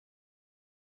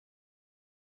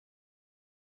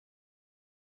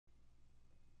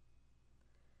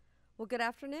Well, good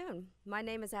afternoon. My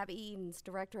name is Abby Edens,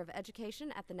 Director of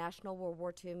Education at the National World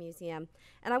War II Museum,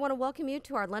 and I want to welcome you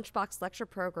to our Lunchbox Lecture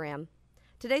Program.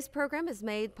 Today's program is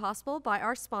made possible by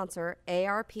our sponsor,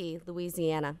 ARP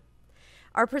Louisiana.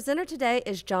 Our presenter today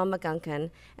is John McGuckin,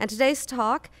 and today's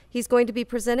talk, he's going to be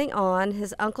presenting on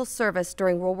his uncle's service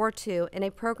during World War II in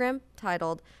a program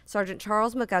titled Sergeant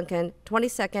Charles McGuckin,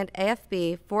 22nd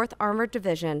AFB, 4th Armored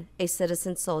Division, a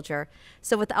Citizen Soldier.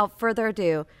 So without further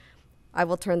ado, I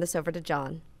will turn this over to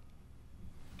John.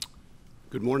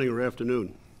 Good morning or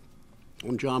afternoon.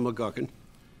 I'm John McGuckin.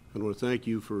 I want to thank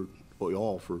you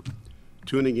all for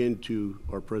tuning in to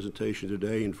our presentation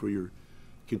today and for your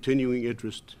continuing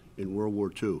interest in World War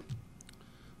II.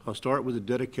 I'll start with a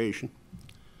dedication.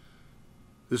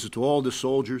 This is to all the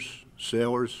soldiers,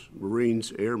 sailors,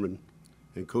 Marines, airmen,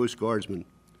 and Coast Guardsmen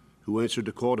who answered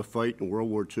the call to fight in World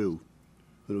War II and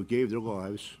who gave their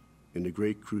lives in the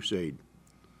Great Crusade.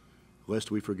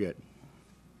 Lest we forget.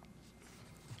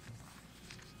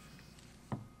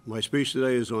 My speech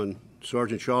today is on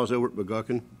Sergeant Charles Edward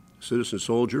McGuckin, citizen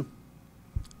soldier,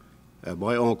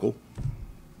 my uncle.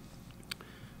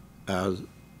 The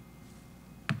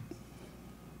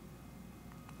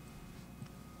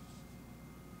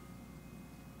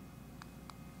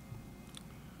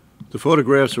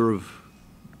photographs are of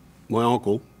my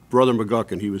uncle, Brother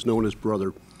McGuckin. He was known as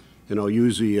Brother, and I'll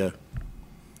use the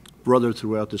brother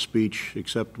throughout the speech,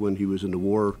 except when he was in the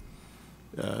war,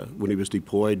 when he was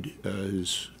deployed.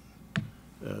 His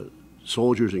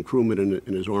soldiers and crewmen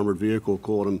in his armored vehicle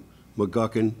called him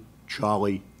McGuckin,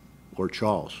 Charlie, or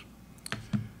Charles.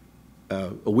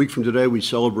 A week from today, we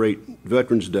celebrate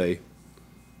Veterans Day.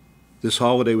 This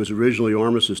holiday was originally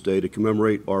Armistice Day to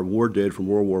commemorate our war dead from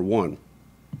World War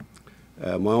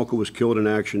I. My uncle was killed in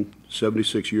action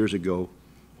 76 years ago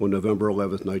on November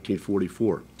 11th,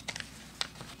 1944.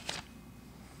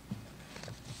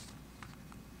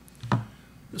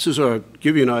 This is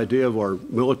give you an idea of our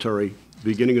military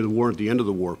beginning of the war and at the end of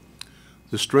the war.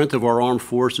 The strength of our armed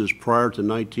forces prior to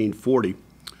 1940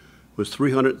 was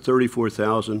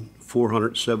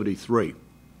 334,473.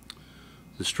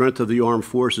 The strength of the armed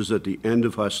forces at the end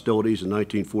of hostilities in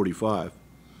 1945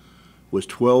 was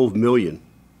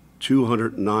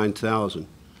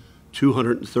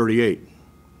 12,209,238.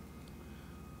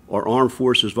 Our armed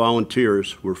forces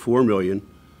volunteers were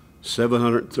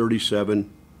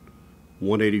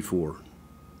 4,737,184.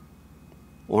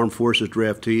 Armed Forces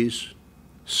draftees,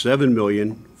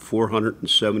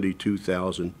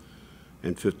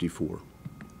 7,472,054. At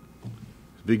the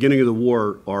beginning of the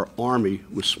war, our army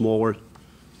was smaller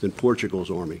than Portugal's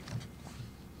army.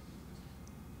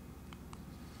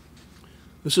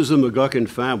 This is the McGuckin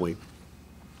family.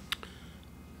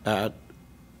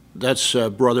 That's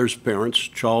brother's parents,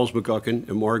 Charles McGuckin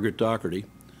and Margaret Doherty.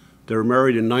 They were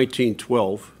married in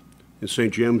 1912 in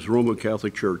St. James Roman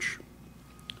Catholic Church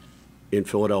in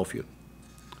Philadelphia.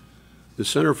 The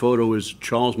center photo is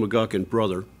Charles McGuckin,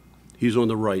 brother. He's on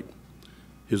the right.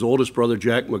 His oldest brother,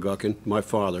 Jack McGuckin, my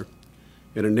father,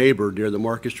 and a neighbor near the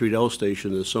Market Street L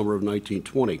station in the summer of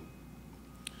 1920.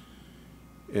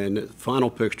 And the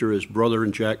final picture is brother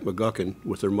and Jack McGuckin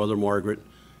with their mother, Margaret,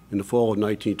 in the fall of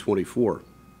 1924.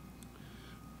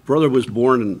 Brother was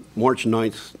born on March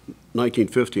 9th,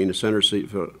 1950 in Center City,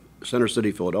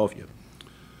 Philadelphia.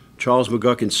 Charles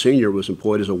McGuckin Sr. was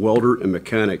employed as a welder and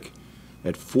mechanic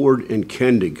at Ford and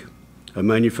Kendig, a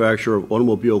manufacturer of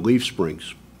automobile leaf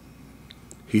springs.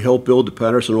 He helped build the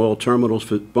Patterson Oil Terminal's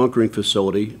bunkering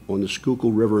facility on the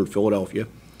Schuylkill River in Philadelphia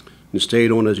and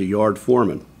stayed on as a yard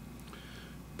foreman.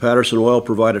 Patterson Oil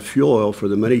provided fuel oil for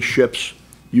the many ships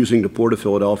using the Port of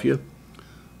Philadelphia.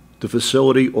 The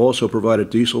facility also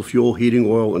provided diesel fuel, heating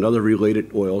oil, and other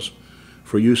related oils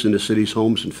for use in the city's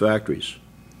homes and factories.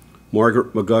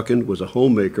 Margaret McGuckin was a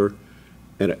homemaker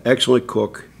and an excellent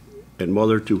cook and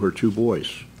mother to her two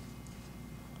boys.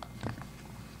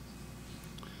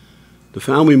 The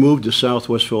family moved to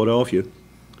Southwest Philadelphia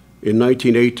in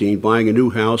 1918, buying a new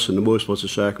house in the Most Blessed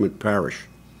Sacrament Parish.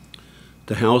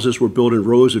 The houses were built in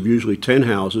rows of usually 10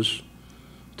 houses.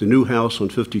 The new house on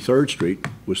 53rd Street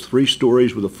was 3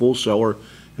 stories with a full cellar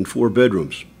and 4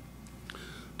 bedrooms.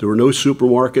 There were no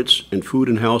supermarkets, and food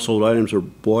and household items were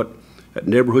bought at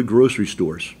neighborhood grocery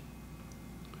stores.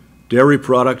 Dairy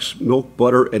products, milk,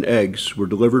 butter, and eggs were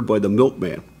delivered by the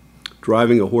milkman,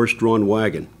 driving a horse-drawn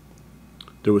wagon.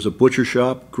 There was a butcher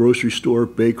shop, grocery store,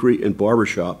 bakery, and barber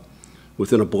shop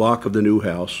within a block of the new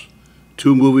house,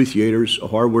 2 movie theaters, a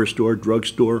hardware store,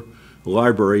 drugstore, a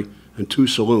library, and 2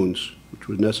 saloons, which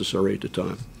was necessary at the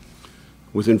time,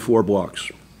 within 4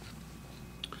 blocks.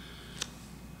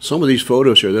 Some of these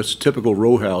photos here, that's typical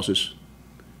row houses,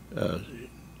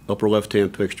 upper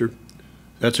left-hand picture.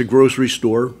 That's a grocery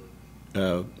store.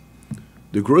 The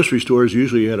grocery stores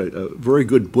usually had a very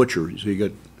good butcher, so you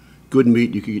got good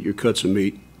meat, you could get your cuts of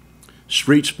meat.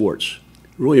 Street sports,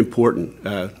 really important.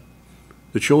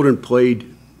 The children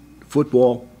played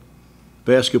football,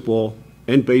 basketball,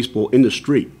 and baseball in the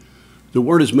street. There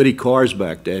weren't as many cars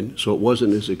back then, so it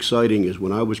wasn't as exciting as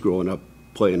when I was growing up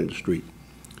playing in the street.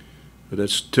 But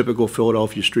that's typical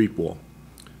Philadelphia street ball.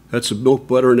 That's a milk,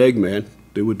 butter, and egg man.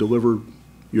 They would deliver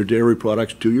your dairy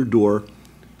products to your door,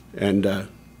 and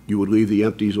you would leave the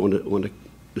empties on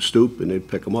the stoop, and they'd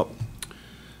pick them up.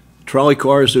 Trolley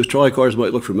cars, those trolley cars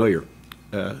might look familiar.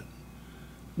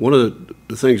 One of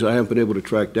the things I haven't been able to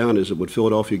track down is that when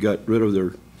Philadelphia got rid of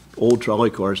their old trolley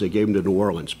cars, they gave them to New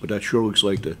Orleans, but that sure looks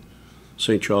like the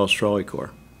St. Charles trolley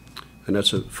car. And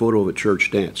that's a photo of a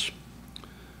church dance.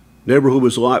 Neighborhood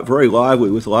was very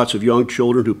lively with lots of young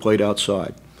children who played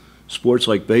outside. Sports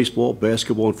like baseball,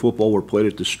 basketball, and football were played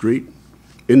in the street,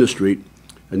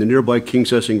 and the nearby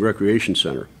King's Essing Recreation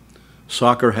Center.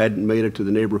 Soccer hadn't made it to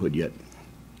the neighborhood yet.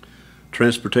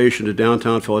 Transportation to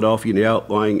downtown Philadelphia and the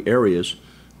outlying areas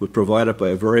was provided by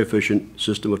a very efficient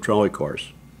system of trolley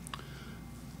cars.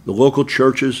 The local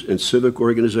churches and civic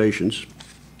organizations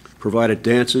provided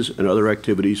dances and other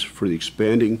activities for the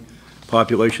expanding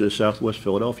population of Southwest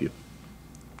Philadelphia.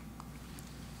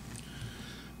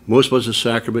 Most was a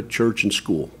sacrament, church, and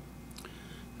school.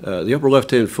 The upper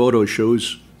left-hand photo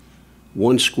shows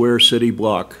one square city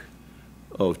block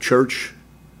of church,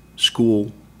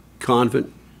 school,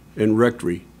 convent, and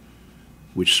rectory,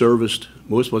 which serviced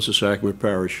most was a sacrament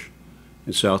parish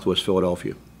in Southwest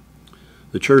Philadelphia.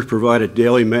 The church provided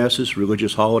daily masses,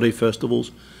 religious holiday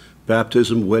festivals,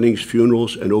 baptism, weddings,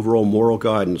 funerals, and overall moral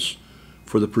guidance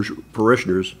for the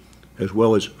parishioners, as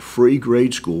well as free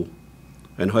grade school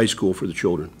and high school for the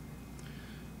children.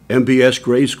 MBS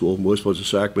grade school, most was a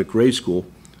sacrament grade school,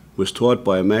 was taught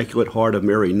by Immaculate Heart of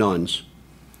Mary nuns.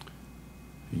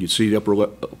 You see the upper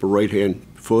right-hand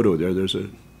photo there. There's a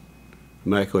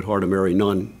Immaculate Heart of Mary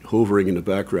nun hovering in the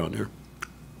background there.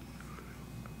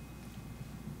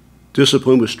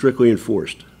 Discipline was strictly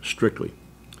enforced, strictly.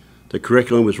 The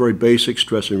curriculum was very basic,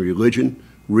 stressing religion,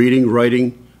 reading,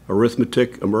 writing,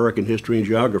 arithmetic, American history, and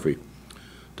geography.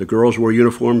 The girls wore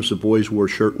uniforms, the boys wore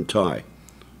shirt and tie.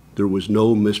 There was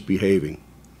no misbehaving,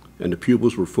 and the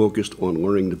pupils were focused on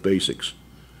learning the basics.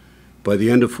 By the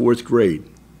end of 4th grade,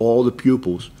 all the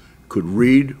pupils could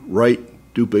read,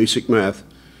 write, do basic math,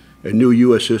 and knew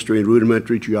U.S. history and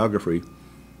rudimentary geography,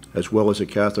 as well as the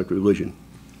Catholic religion.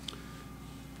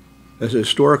 As a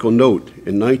historical note,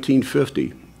 in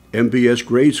 1950, MBS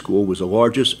grade school was the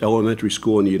largest elementary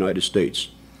school in the United States.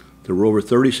 There were over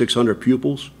 3,600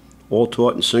 pupils, all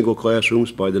taught in single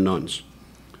classrooms by the nuns.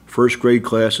 First grade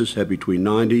classes had between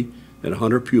 90 and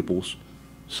 100 pupils,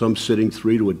 some sitting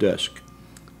 3 to a desk.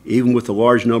 Even with the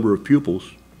large number of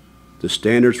pupils, the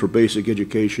standards for basic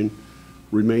education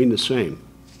remained the same.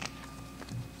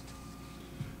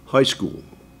 High school.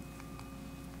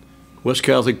 West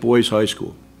Catholic Boys High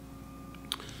School.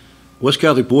 West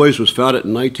Catholic Boys was founded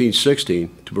in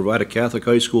 1916 to provide a Catholic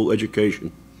high school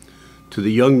education to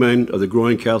the young men of the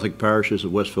growing Catholic parishes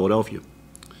of West Philadelphia.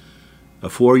 A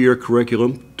 4-year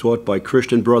curriculum taught by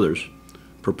Christian brothers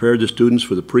prepared the students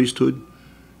for the priesthood,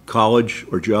 college,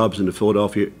 or jobs in the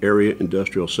Philadelphia area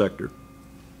industrial sector.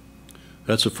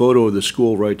 That's a photo of the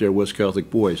school right there, West Catholic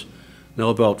Boys. Now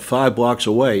about 5 blocks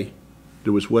away,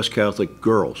 there was West Catholic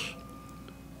Girls.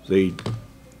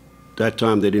 That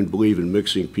time they didn't believe in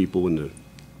mixing people in the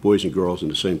boys and girls in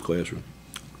the same classroom.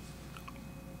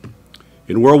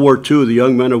 In World War II, the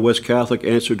young men of West Catholic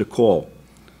answered the call,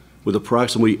 with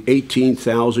approximately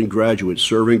 18,000 graduates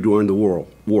serving during the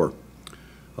war.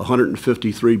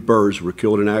 153 Burrs were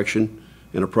killed in action,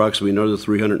 and approximately another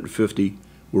 350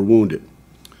 were wounded.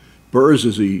 Burrs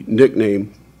is the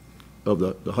nickname of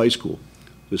the high school.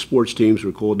 The sports teams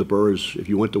were called the Burrs. If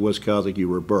you went to West Catholic, you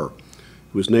were a Burr.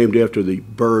 It was named after the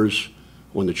burrs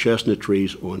on the chestnut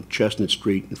trees on Chestnut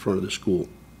Street in front of the school.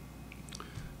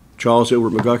 Charles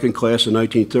Edward McGuckin, class of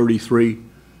 1933,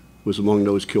 was among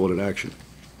those killed in action.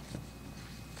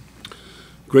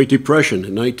 Great Depression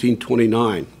in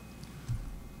 1929.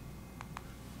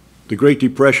 The Great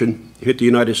Depression hit the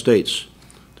United States.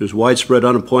 There's widespread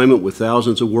unemployment with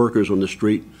thousands of workers on the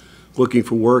street looking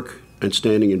for work and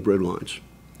standing in bread lines.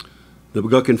 The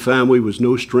McGuckin family was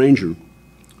no stranger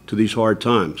to these hard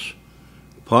times.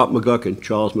 Pop McGuckin,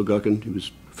 Charles McGuckin, he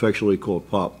was affectionately called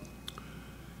Pop,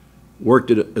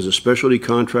 worked as a specialty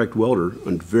contract welder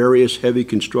on various heavy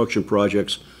construction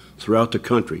projects throughout the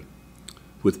country,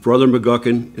 with Brother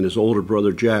McGuckin and his older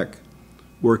brother Jack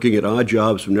working at odd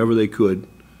jobs whenever they could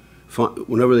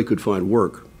find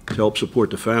work. to help support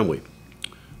the family.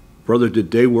 Brother did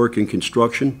day work in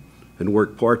construction and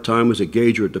worked part-time as a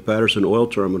gauger at the Patterson Oil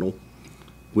Terminal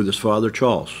with his father,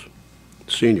 Charles,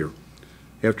 Sr.,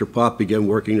 after Pop began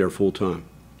working there full-time.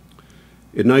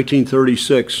 In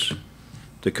 1936,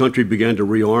 the country began to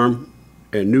rearm,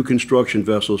 and new construction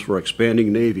vessels for our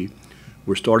expanding Navy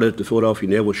were started at the Philadelphia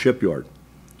Naval Shipyard.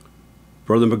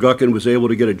 Brother McGuckin was able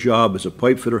to get a job as a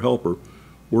pipe fitter helper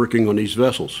working on these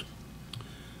vessels.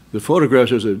 The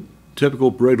photographs is a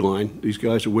typical bread line. These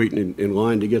guys are waiting in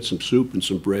line to get some soup and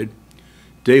some bread.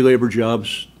 Day labor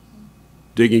jobs,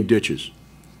 digging ditches.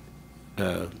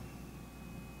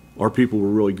 Our people were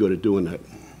really good at doing that.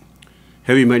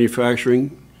 Heavy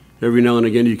manufacturing. Every now and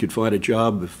again you could find a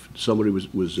job if somebody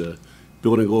was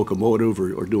building a locomotive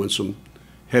or doing some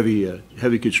heavy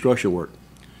construction work.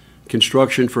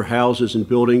 Construction for houses and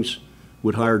buildings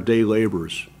would hire day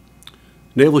laborers.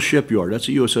 Naval Shipyard, that's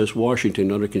the USS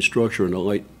Washington under construction in the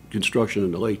late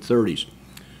 30s.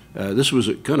 This was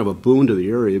kind of a boon to the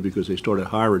area because they started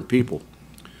hiring people.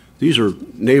 These are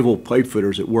naval pipe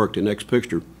fitters that work. The next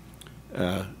picture.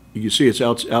 You can see it's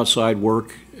outside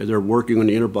work. They're working on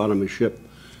the inner bottom of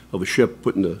a ship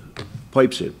putting the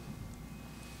pipes in.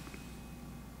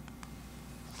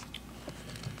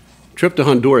 Trip to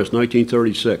Honduras,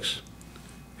 1936.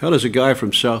 How does a guy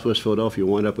from Southwest Philadelphia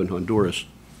wind up in Honduras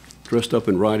dressed up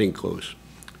in riding clothes?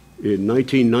 In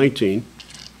 1919,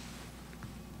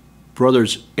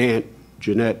 brother's aunt,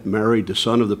 Jeanette, married the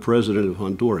son of the president of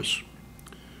Honduras,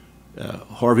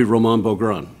 Harvey Roman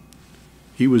Bogran.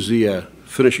 He was the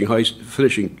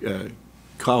finishing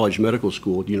college medical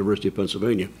school at the University of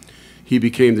Pennsylvania. He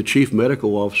became the chief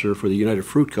medical officer for the United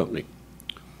Fruit Company.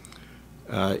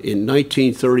 In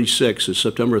 1936, in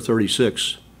September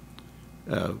 36,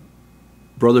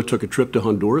 brother took a trip to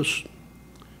Honduras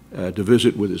to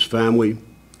visit with his family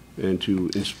and to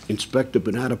inspect the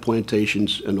banana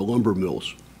plantations and the lumber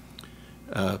mills.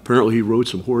 Apparently he rode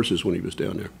some horses when he was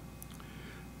down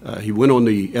there. He went on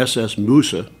the SS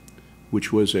Musa,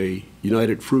 which was a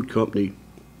United Fruit Company,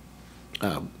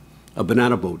 a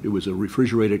banana boat. It was a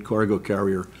refrigerated cargo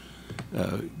carrier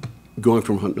going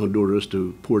from Honduras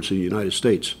to ports in the United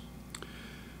States.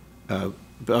 After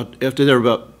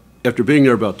being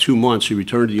there about 2 months, he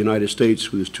returned to the United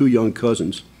States with his two young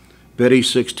cousins, Betty,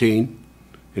 16,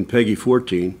 and Peggy,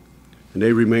 14, and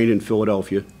they remained in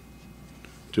Philadelphia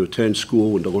to attend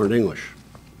school and to learn English.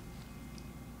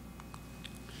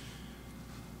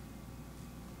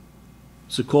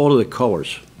 It's a call to the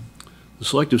colors. The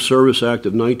Selective Service Act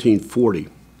of 1940.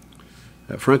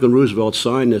 Franklin Roosevelt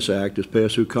signed this act as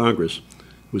passed through Congress.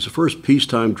 It was the first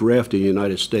peacetime draft in the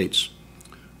United States.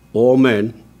 All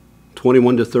men,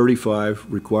 21 to 35,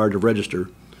 required to register.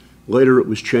 Later it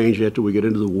was changed after we get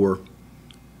into the war,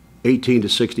 18 to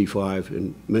 65,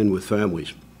 and men with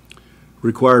families.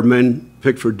 Required men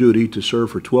picked for duty to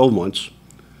serve for 12 months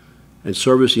and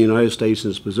service the United States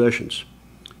and its possessions.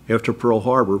 After Pearl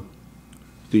Harbor,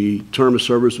 the term of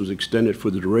service was extended for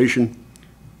the duration,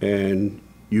 and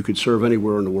you could serve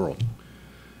anywhere in the world.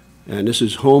 And this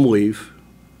is home leave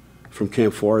from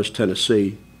Camp Forest,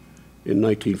 Tennessee in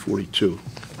 1942.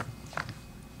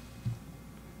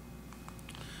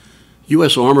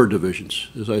 U.S. Armored Divisions.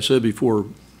 As I said before,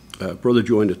 brother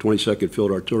joined the 22nd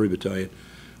Field Artillery Battalion,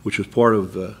 which was part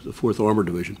of the 4th Armored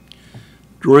Division.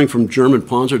 Drawing from German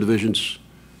Panzer Division's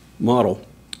model,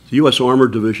 the U.S.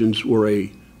 Armored Divisions were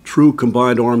a true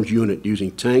combined arms unit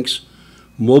using tanks,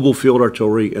 mobile field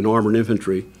artillery, and armored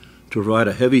infantry to provide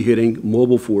a heavy-hitting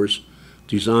mobile force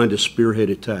designed to spearhead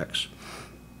attacks.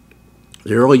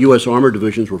 The early U.S. Armored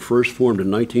Divisions were first formed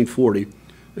in 1940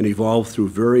 and evolved through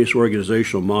various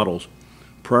organizational models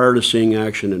prior to seeing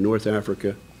action in North Africa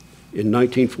in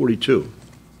 1942.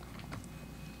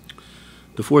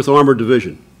 The 4th Armored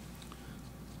Division,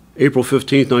 April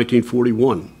 15,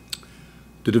 1941.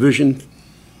 The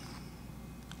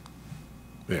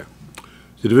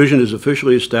division is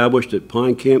officially established at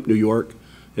Pine Camp, New York,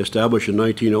 established in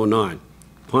 1909.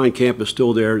 Pine Camp is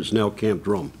still there. It's now Camp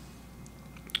Drum.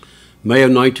 May of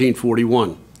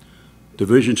 1941,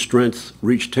 division strength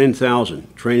reached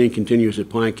 10,000. Training continues at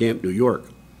Pine Camp, New York.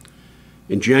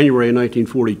 In January of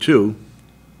 1942,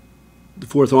 the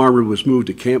 4th Armored was moved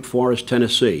to Camp Forest,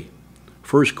 Tennessee,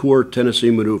 1st Corps Tennessee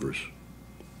Maneuvers.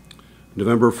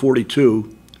 November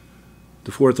 42,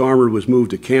 the 4th Armored was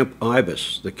moved to Camp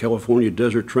Ibis, the California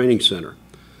Desert Training Center.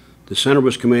 The center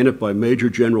was commanded by Major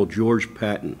General George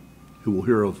Patton, who we'll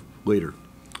hear of later.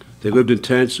 They lived in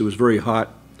tents. It was very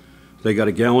hot. They got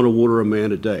a gallon of water a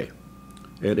man a day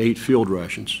and 8 field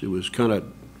rations. It was kind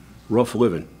of rough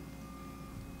living.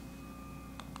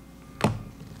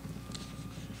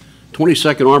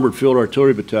 22nd Armored Field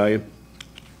Artillery Battalion.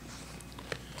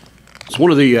 It's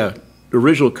one of the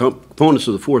original components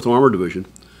of the 4th Armored Division.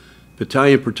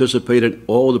 Battalion participated in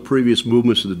all the previous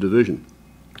movements of the division.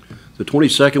 The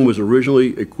 22nd was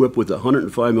originally equipped with a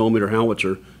 105 millimeter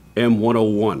howitzer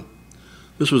M101.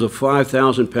 This was a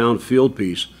 5,000-pound field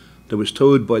piece that was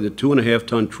towed by the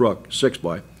 2.5-ton truck,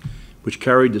 6x, which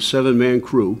carried the 7-man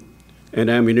crew and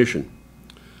ammunition.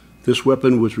 This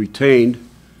weapon was retained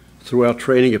throughout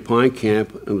training at Pine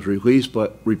Camp and was replaced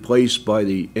by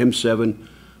the M7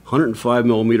 105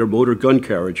 millimeter motor gun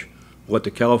carriage at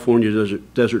the California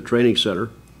Desert Training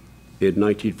Center in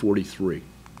 1943.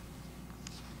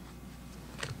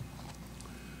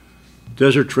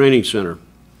 Desert Training Center.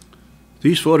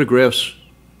 These photographs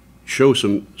show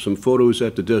some photos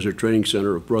at the Desert Training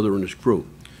Center of Brother and his crew.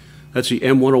 That's the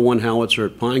M101 howitzer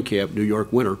at Pine Camp, New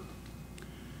York winter.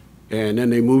 And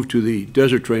then they moved to the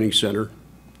Desert Training Center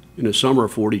in the summer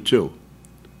of '42.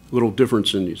 A little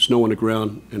difference in the snow on the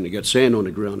ground, and they got sand on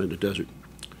the ground in the desert.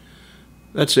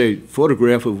 That's a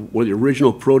photograph of one of the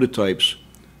original prototypes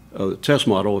of the test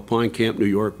model at Pine Camp, New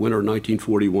York, winter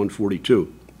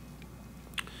 1941-42.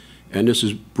 And this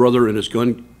is Brother and his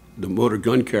gun, the motor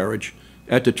gun carriage,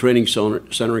 at the training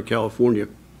center in California,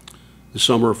 the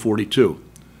summer of '42.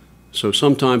 So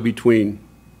sometime between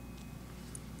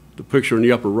the picture in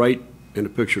the upper right and the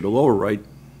picture in the lower right,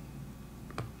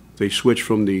 they switched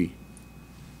from the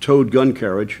towed gun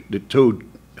carriage, the towed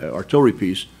artillery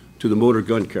piece, to the motor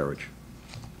gun carriage.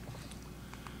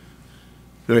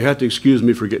 Now, you have to excuse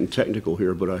me for getting technical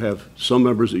here, but I have some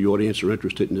members of the audience are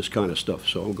interested in this kind of stuff,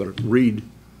 so I'm going to read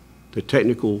the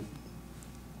technical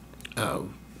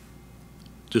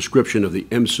description of the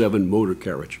M7 motor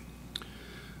carriage.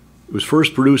 It was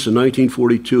first produced in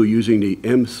 1942 using the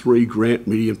M3 Grant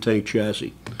medium tank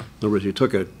chassis. In other words, you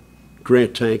took a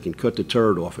Grant tank and cut the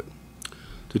turret off it.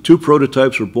 The two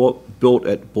prototypes were built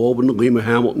at Baldwin, Lima,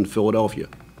 Hamilton, Philadelphia.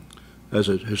 As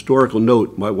a historical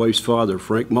note, my wife's father,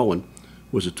 Frank Mullen,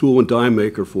 was a tool and die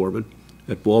maker foreman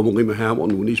at Baldwin, Lima,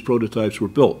 Hamilton when these prototypes were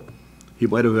built. He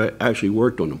might have actually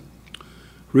worked on them.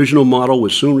 Original model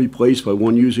was soon replaced by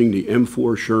one using the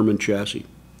M4 Sherman chassis.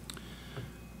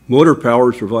 Motor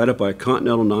power is provided by a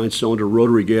Continental 9-cylinder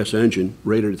rotary gas engine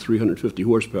rated at 350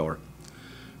 horsepower.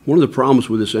 One of the problems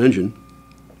with this engine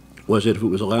was that if it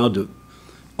was allowed to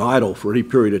idle for any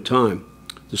period of time,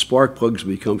 the spark plugs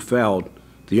would become fouled,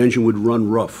 the engine would run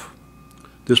rough.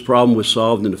 This problem was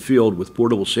solved in the field with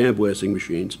portable sandblasting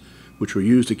machines, which were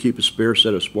used to keep a spare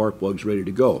set of spark plugs ready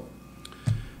to go.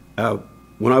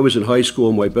 When I was in high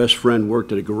school, my best friend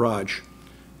worked at a garage,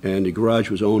 and the garage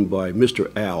was owned by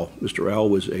Mr. Al. Mr. Al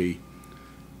was a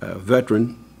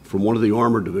veteran from one of the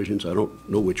armored divisions, I don't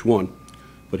know which one,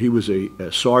 but he was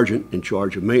a sergeant in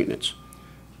charge of maintenance.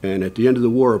 And at the end of the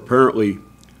war, apparently,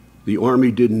 the Army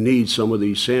didn't need some of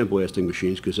these sandblasting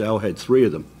machines because Al had 3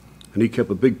 of them. And he kept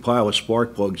a big pile of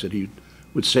spark plugs that he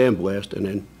would sandblast and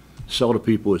then sell to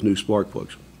people as new spark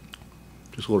plugs.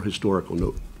 Just a little historical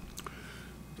note.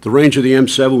 The range of the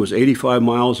M7 was 85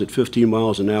 miles at 15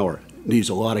 miles an hour. It needs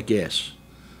a lot of gas.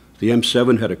 The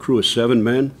M7 had a crew of 7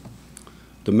 men.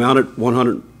 The mounted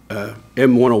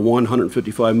M101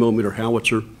 155 millimeter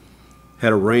howitzer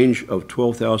had a range of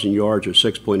 12,000 yards or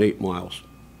 6.8 miles.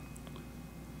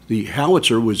 The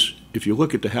howitzer was, if you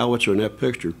look at the howitzer in that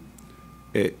picture,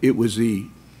 it was the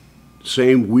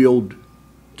same wheeled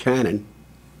cannon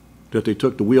that they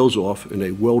took the wheels off and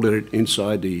they welded it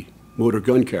inside the motor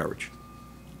gun carriage.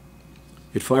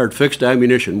 It fired fixed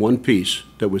ammunition, one piece,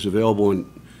 that was available in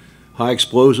high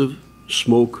explosive,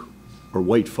 smoke, or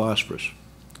white phosphorus.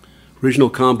 Original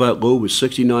combat load was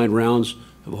 69 rounds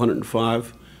of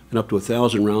 105 and up to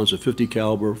 1,000 rounds of 50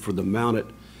 caliber for the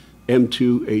mounted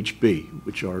M2HB,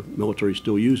 which our military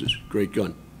still uses. Great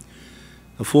gun.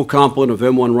 A full complement of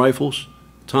M1 rifles,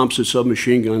 Thompson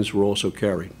submachine guns were also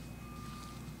carried.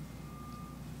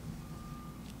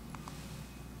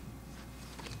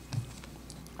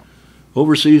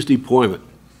 Overseas deployment.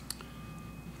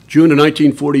 June of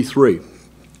 1943,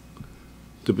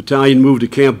 the battalion moved to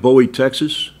Camp Bowie,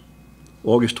 Texas.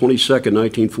 August 22nd,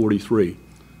 1943.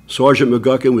 Sergeant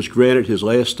McGuckin was granted his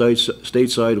last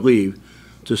stateside leave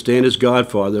to stand as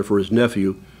godfather for his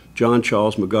nephew, John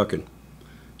Charles McGuckin.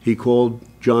 He called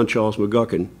John Charles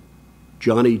McGuckin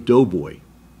Johnny Doughboy.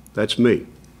 That's me.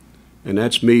 And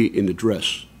that's me in the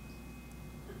dress.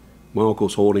 My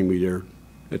uncle's holding me there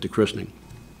at the christening.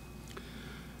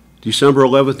 December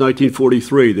 11th,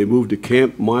 1943, they moved to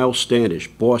Camp Miles Standish,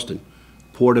 Boston,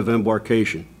 port of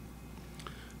embarkation.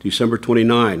 December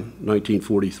 29,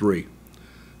 1943,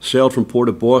 sailed from Port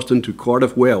of Boston to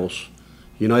Cardiff, Wales,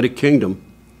 United Kingdom,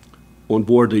 on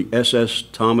board the SS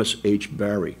Thomas H.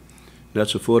 Barry.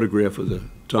 That's a photograph of the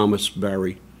Thomas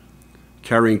Barry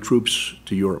carrying troops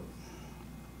to Europe.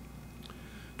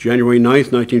 January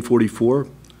 9th, 1944,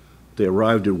 they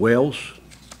arrived in Wales,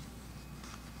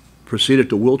 proceeded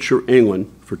to Wiltshire,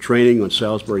 England for training on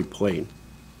Salisbury Plain.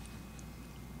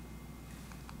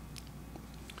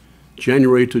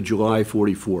 January to July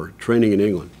 44, training in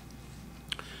England.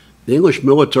 The English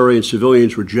military and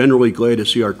civilians were generally glad to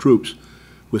see our troops,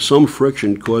 with some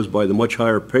friction caused by the much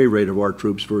higher pay rate of our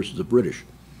troops versus the British,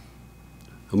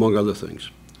 among other things.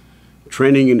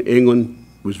 Training in England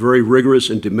was very rigorous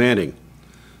and demanding.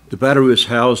 The battery was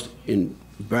housed in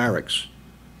barracks,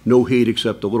 no heat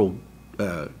except a little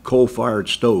coal-fired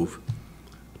stove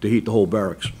to heat the whole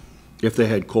barracks, if they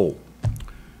had coal.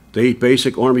 They ate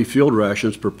basic Army field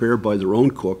rations prepared by their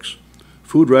own cooks.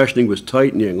 Food rationing was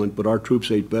tight in England, but our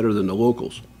troops ate better than the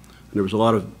locals. And there was a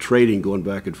lot of trading going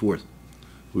back and forth.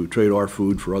 We would trade our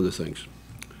food for other things.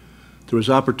 There was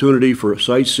opportunity for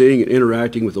sightseeing and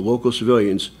interacting with the local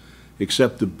civilians,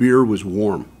 except the beer was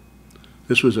warm.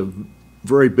 This was a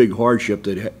very big hardship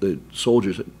that the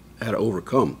soldiers had to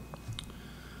overcome.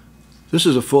 This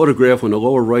is a photograph on the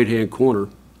lower right-hand corner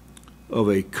of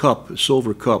a cup, a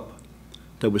silver cup,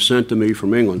 that was sent to me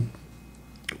from England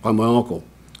by my uncle.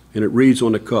 And it reads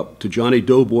on the cup, "To Johnny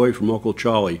Doughboy from Uncle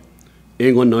Charlie,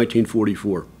 England,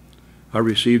 1944. I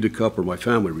received the cup, or my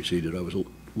family received it. I was a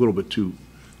little bit too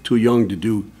young to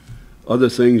do other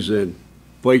things than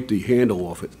bite the handle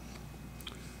off it.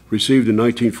 Received in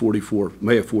 1944,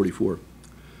 May of 44.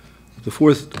 The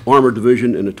 4th Armored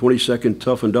Division and the 22nd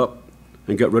toughened up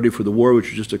and got ready for the war, which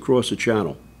was just across the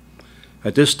channel.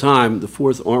 At this time, the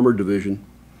 4th Armored Division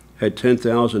had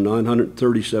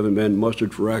 10,937 men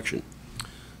mustered for action.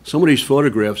 Some of these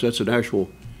photographs, that's an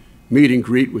actual meet and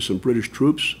greet with some British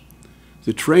troops.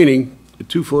 The training, the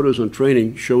 2 photos on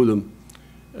training show them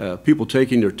people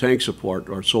taking their tanks apart,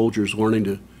 our soldiers learning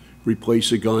to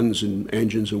replace the guns and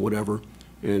engines and whatever,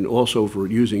 and also for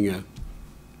using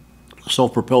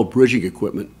self-propelled bridging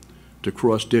equipment to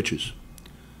cross ditches.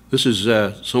 This is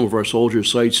some of our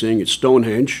soldiers sightseeing at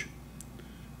Stonehenge,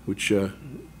 which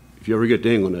if you ever get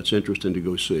to England, that's interesting to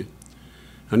go see.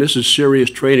 And this is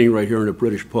serious training right here in a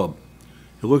British pub.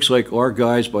 It looks like our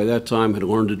guys by that time had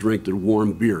learned to drink their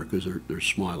warm beer because they're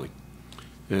smiling.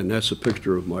 And that's a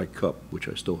picture of my cup, which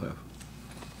I still have.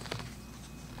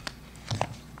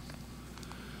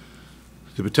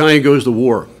 The battalion goes to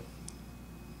war.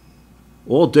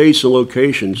 All dates and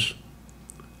locations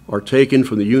are taken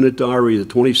from the unit diary of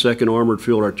the 22nd Armored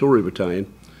Field Artillery Battalion,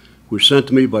 which was sent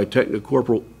to me by Tech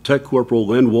Corporal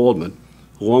Len Waldman,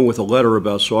 along with a letter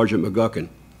about Sergeant McGuckin.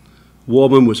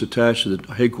 Waldman was attached to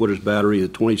the headquarters battery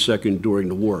of the 22nd during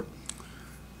the war.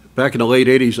 Back in the late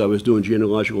 80s, I was doing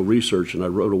genealogical research, and I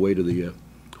wrote away to the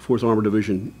 4th Armored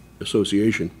Division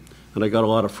Association, and I got a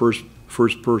lot of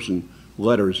first-person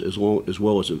letters as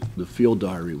well as the field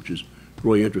diary, which is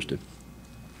really interesting.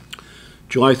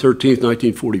 July 13th,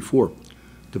 1944,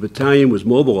 the battalion was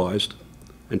mobilized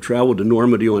and traveled to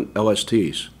Normandy on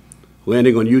LSTs.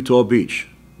 Landing on Utah Beach,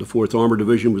 the 4th Armored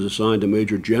Division was assigned to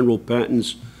Major General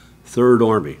Patton's 3rd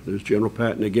Army. There's General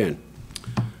Patton again.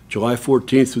 July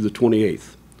 14th through the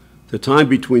 28th. The time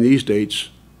between these dates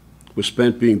was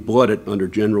spent being blooded under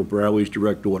General Bradley's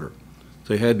direct order.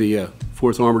 They had the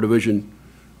 4th Armored Division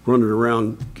running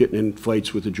around, getting in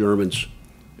fights with the Germans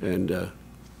and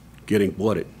getting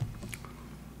blooded.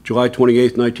 July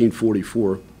 28th,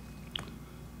 1944,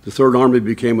 the 3rd Army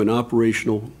became an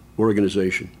operational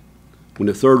organization. When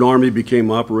the 3rd Army became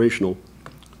operational,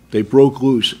 they broke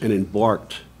loose and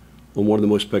embarked on one of the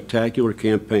most spectacular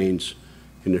campaigns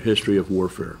in the history of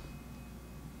warfare.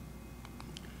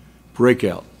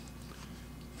 Breakout,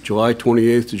 July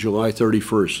 28th to July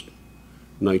 31st,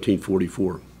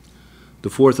 1944. The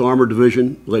 4th Armored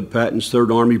Division led Patton's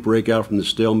 3rd Army breakout from the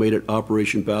stalemated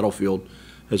Operation Battlefield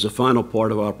as the final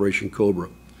part of Operation Cobra.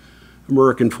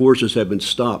 American forces had been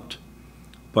stopped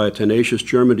by a tenacious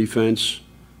German defense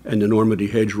and the Normandy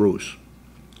hedgerows.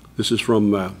 This is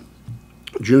from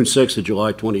June 6th to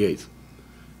July 28th.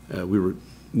 We were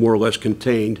more or less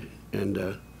contained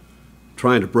and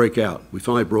trying to break out. We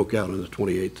finally broke out on the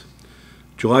 28th.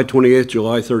 July 28th,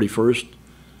 July 31st,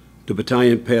 the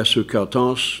battalion passed through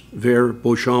Coutances, Vert,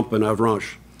 Beauchamp, and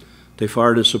Avranches. They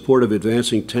fired in support of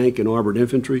advancing tank and armored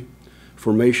infantry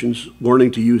formations,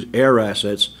 learning to use air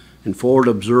assets and forward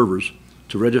observers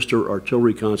to register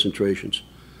artillery concentrations.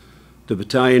 The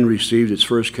battalion received its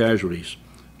first casualties,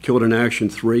 killed in action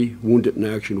 3, wounded in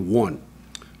action 1.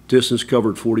 Distance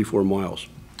covered 44 miles.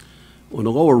 On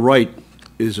the lower right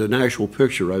is an actual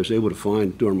picture I was able to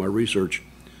find during my research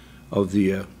of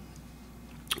the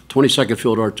 22nd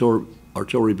Field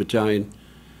Artillery Battalion,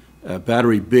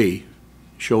 Battery B,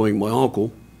 showing my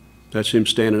uncle. That's him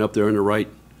standing up there on the right,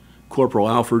 Corporal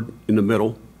Alford in the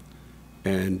middle,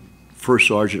 and First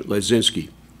Sergeant Lezinski.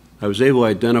 I was able to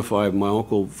identify my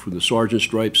uncle from the sergeant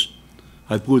stripes.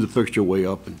 I blew the picture way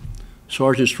up, and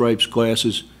sergeant stripes,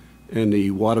 glasses, and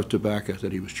the wad of tobacco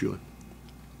that he was chewing.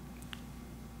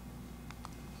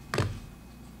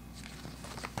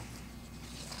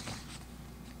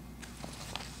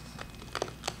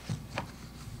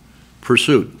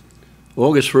 Pursuit,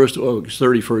 August 1st to August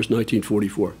 31st,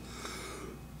 1944.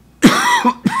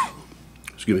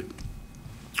 Excuse me.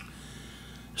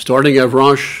 Starting in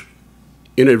Avranches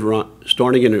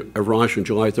on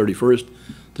July 31st,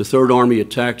 the Third Army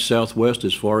attacked southwest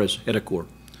as far as Hedecourt.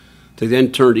 They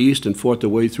then turned east and fought their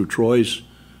way through Troyes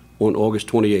on August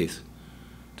 28th.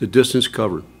 The distance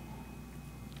covered,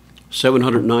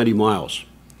 790 miles.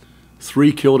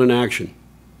 3 killed in action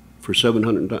for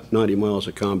 790 miles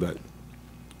of combat.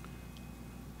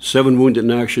 7 wounded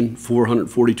in action,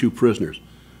 442 prisoners.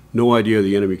 No idea of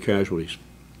the enemy casualties.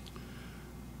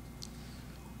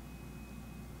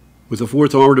 With the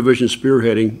 4th Armored Division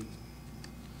spearheading,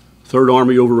 3rd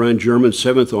Army overran German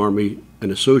 7th Army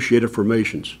and associated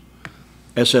formations.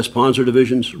 SS Panzer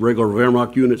divisions, regular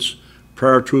Wehrmacht units,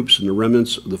 paratroops, and the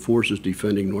remnants of the forces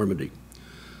defending Normandy.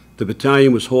 The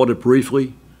battalion was halted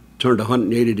briefly, turned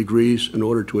 180 degrees in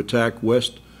order to attack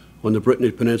west on the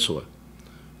Brittany Peninsula.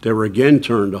 They were again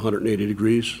turned 180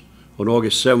 degrees on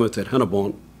August 7th at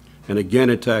Hennebont and again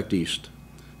attacked east,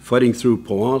 fighting through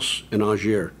Provence and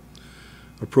Angers,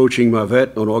 approaching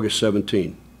Mavet on August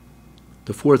 17.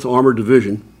 The 4th Armored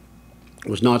Division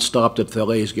was not stopped at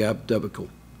Falaise Gap Debacle.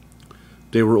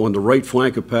 They were on the right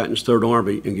flank of Patton's 3rd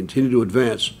Army and continued to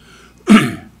advance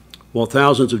while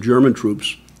thousands of German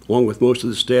troops, along with most of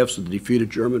the staffs of the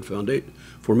defeated German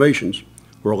formations,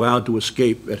 were allowed to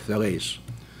escape at Falaise.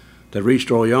 They reached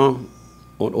Orléans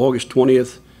on August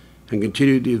 20th and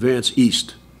continued to advance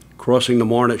east, crossing the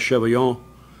Marne at Chevillon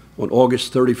on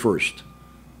August 31st.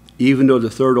 Even though the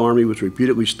 3rd Army was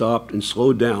repeatedly stopped and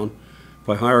slowed down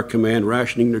by higher command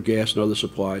rationing their gas and other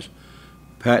supplies,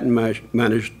 Patton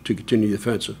managed to continue the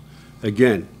offensive.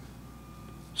 Again,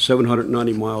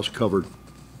 790 miles covered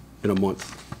in a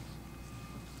month.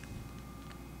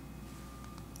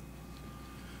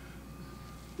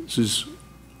 This is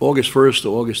August 1st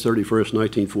to August 31st,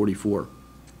 1944.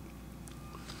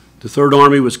 The 3rd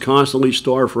Army was constantly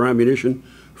starved for ammunition,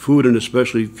 food, and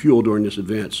especially fuel during this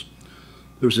advance.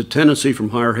 There was a tendency from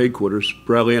higher headquarters,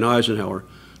 Bradley and Eisenhower,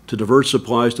 to divert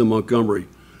supplies to Montgomery,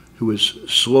 who was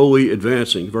slowly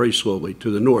advancing, very slowly, to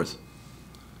the north.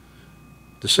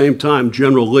 At the same time,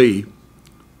 General Lee,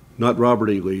 not Robert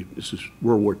E. Lee, this is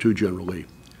World War II General Lee,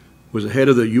 was the head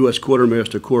of the U.S.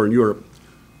 Quartermaster Corps in Europe.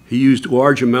 He used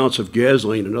large amounts of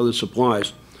gasoline and other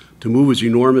supplies to move his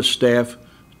enormous staff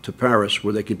to Paris,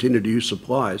 where they continued to use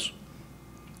supplies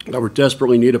that were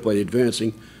desperately needed by the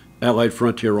advancing Allied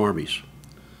frontier armies.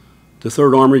 The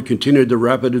 3rd Army continued the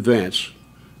rapid advance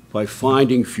by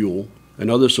finding fuel and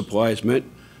other supplies meant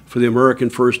for the American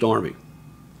 1st Army.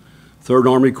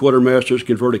 3rd Army quartermasters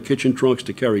converted kitchen trunks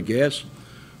to carry gas,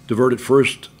 diverted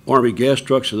 1st Army gas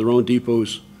trucks to their own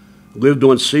depots, lived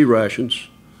on sea rations,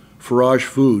 foraged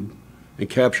food, and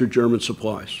captured German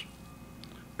supplies.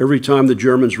 Every time the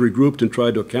Germans regrouped and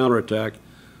tried to counterattack,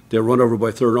 they were run over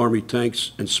by 3rd Army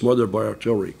tanks and smothered by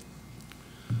artillery.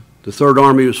 The 3rd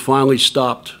Army was finally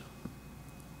stopped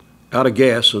out of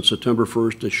gas on September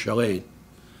 1st at Chalane.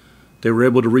 They were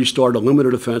able to restart a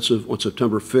limited offensive on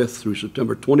September 5th through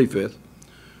September 25th,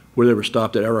 where they were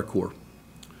stopped at Héricourt.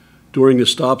 During the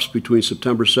stops between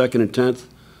September 2nd and 10th,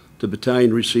 the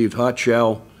battalion received hot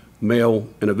chow, mail,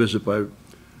 and a visit by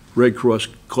Red Cross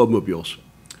clubmobiles.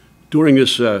 During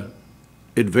this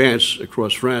advance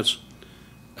across France,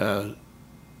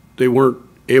 they weren't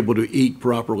able to eat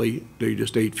properly. They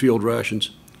just ate field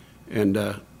rations, and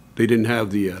they didn't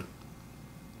have the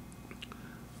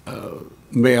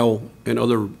mail and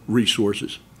other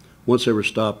resources. Once they were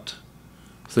stopped,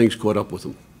 things caught up with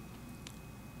them.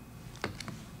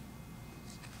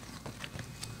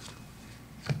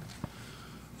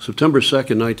 September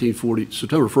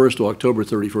 1st to October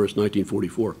 31st,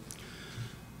 1944.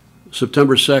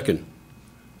 September 2nd,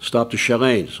 stopped at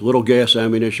Chalanes, little gas,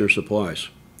 ammunition, or supplies.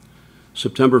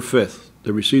 September 5th,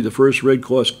 they received the first Red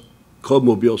Cross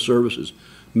clubmobile services,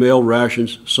 mail,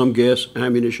 rations, some gas,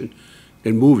 ammunition,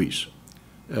 and movies.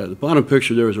 The bottom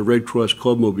picture there is a Red Cross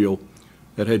clubmobile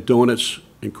that had donuts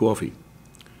and coffee.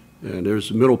 And there's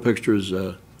the middle picture is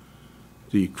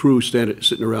the crew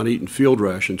sitting around eating field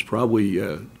rations,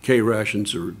 probably K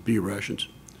rations or B rations.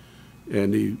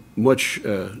 and the much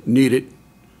needed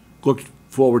looked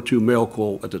forward to mail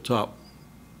call at the top.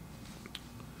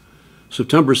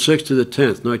 September 6th to the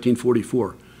 10th,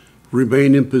 1944,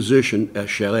 remained in position at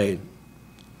Chalane.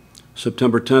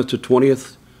 September 10th to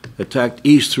 20th, attacked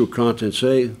east through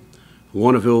Cantancé,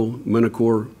 Lonneville,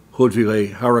 Ménicourt,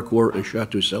 Hautevillers, Haraucourt, and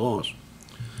Château-Salins.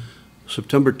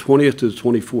 September 20th to the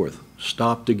 24th,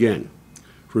 stopped again,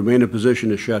 remained in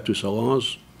position at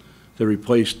Château-Salins. They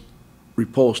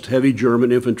repulsed heavy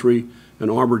German infantry and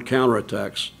armored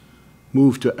counterattacks,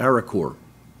 moved to Haraucourt.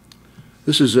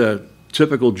 This is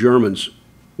typical Germans.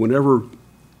 Whenever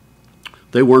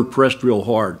they weren't pressed real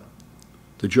hard,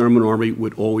 the German army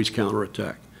would always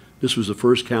counterattack. This was the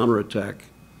first counterattack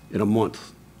in a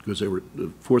month because the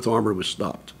 4th Armored was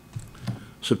stopped.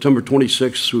 September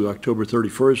 26th through October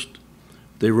 31st,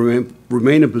 they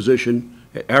remained in position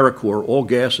at Haraucourt, all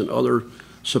gas and other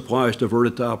supplies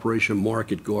diverted to Operation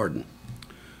Market Garden.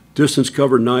 Distance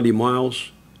covered 90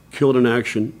 miles, killed in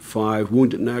action 5,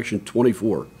 wounded in action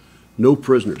 24. No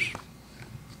prisoners.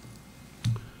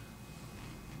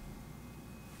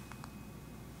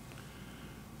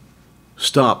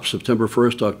 Stop, September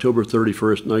 1st, October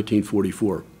 31st,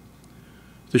 1944.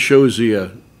 This shows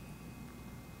the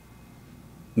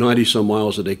 90-some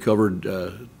miles that they covered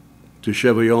to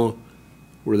Cheviot,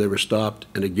 where they were stopped,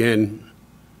 and again,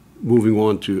 moving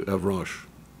on to Avranches.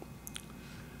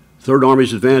 Third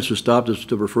Army's advance was stopped on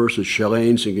September 1st at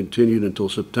Chalane and continued until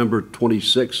September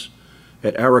 26th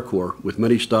at Haraucourt, with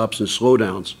many stops and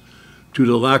slowdowns due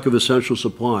to the lack of essential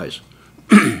supplies,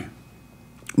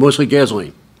 mostly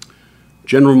gasoline.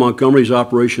 General Montgomery's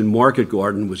Operation Market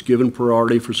Garden was given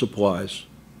priority for supplies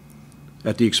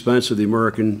at the expense of the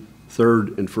American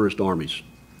 3rd and 1st Armies.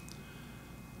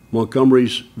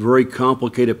 Montgomery's very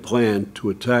complicated plan to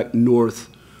attack north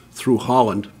through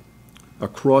Holland,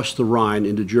 across the Rhine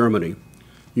into Germany,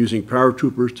 using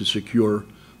paratroopers to secure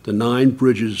the 9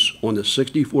 bridges on the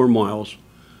 64 miles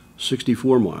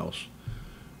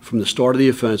from the start of the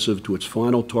offensive to its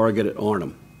final target at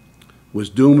Arnhem, was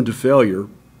doomed to failure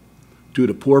due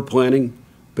to poor planning,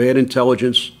 bad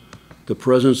intelligence, the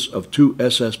presence of 2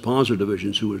 SS Panzer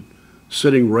divisions who were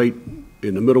sitting right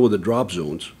in the middle of the drop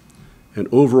zones, and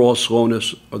overall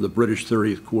slowness of the British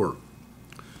 30th Corps.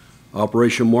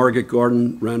 Operation Market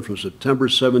Garden ran from September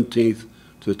 17th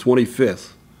to the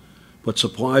 25th, but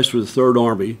supplies for the 3rd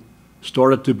Army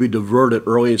started to be diverted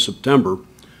early in September,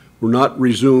 were not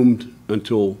resumed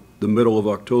until the middle of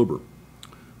October.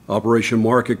 Operation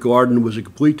Market Garden was a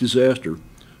complete disaster,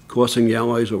 costing the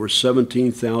Allies over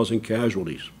 17,000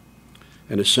 casualties,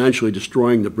 and essentially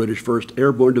destroying the British 1st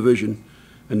Airborne Division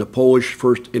and the Polish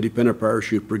 1st Independent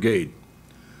Parachute Brigade.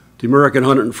 The American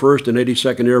 101st and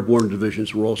 82nd Airborne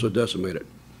Divisions were also decimated.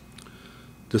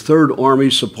 The 3rd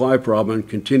Army's supply problem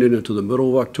continued until the middle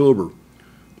of October,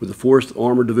 with the 4th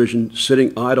Armored Division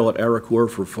sitting idle at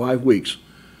Haraucourt for 5 weeks,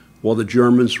 while the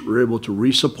Germans were able to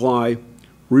resupply,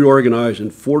 reorganize,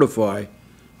 and fortify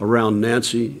around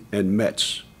Nancy and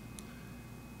Metz.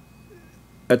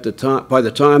 By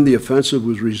the time the offensive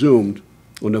was resumed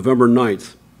on November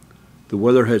 9th, the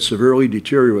weather had severely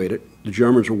deteriorated. The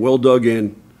Germans were well dug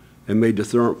in and made the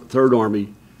 3rd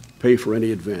Army pay for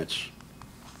any advance.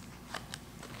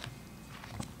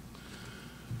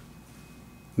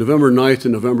 November 9th to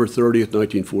November 30th,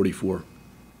 1944.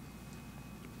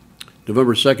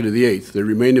 November 2nd to the 8th, they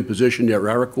remained in position near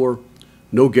Haraucourt,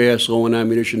 no gas, low on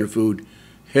ammunition and food,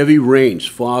 heavy rains,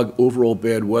 fog, overall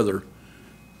bad weather,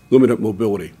 limited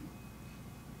mobility.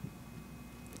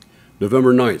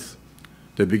 November 9th,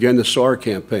 they began the SAR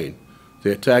campaign.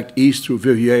 They attacked east through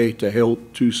Viviers to Hill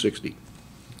 260.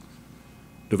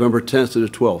 November 10th to the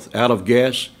 12th, out of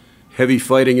gas, heavy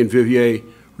fighting in Viviers,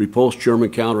 repulsed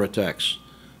German counterattacks.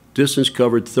 Distance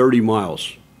covered 30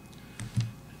 miles.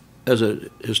 As a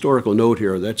historical note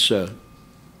here, that's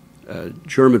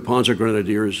German Panzer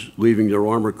Grenadiers leaving their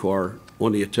armored car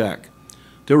on the attack.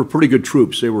 They were pretty good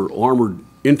troops. They were armored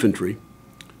infantry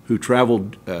who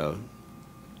traveled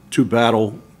to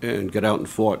battle and got out and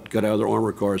fought, got out of their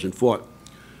armored cars and fought.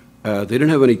 They didn't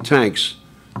have any tanks,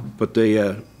 but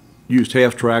they used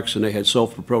half-tracks and they had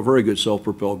very good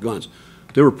self-propelled guns.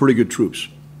 They were pretty good troops.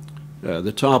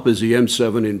 The top is the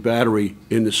M7 in battery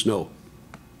in the snow.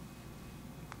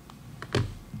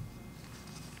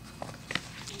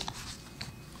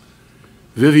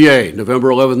 Viviers, November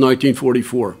 11,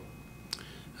 1944.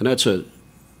 And that's a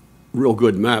real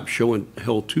good map showing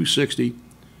Hill 260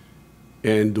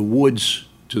 and the woods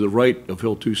to the right of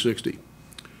Hill 260.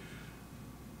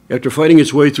 After fighting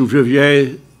its way through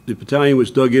Viviers, the battalion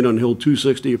was dug in on Hill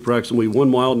 260, approximately 1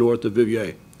 mile north of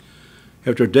Viviers.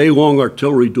 After a day-long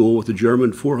artillery duel with the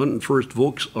German 401st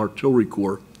Volks Artillery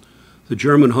Corps, the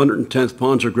German 110th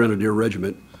Panzer Grenadier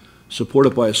Regiment,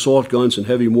 supported by assault guns and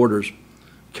heavy mortars,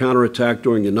 counterattacked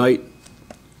during the night,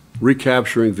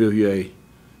 recapturing Viviers,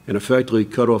 and effectively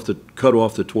cut off the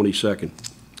 22nd.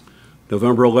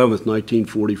 November 11th,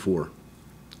 1944.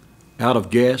 Out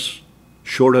of gas,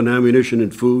 short on ammunition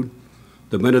and food,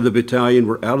 the men of the battalion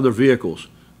were out of their vehicles,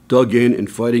 dug in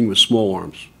and fighting with small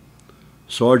arms.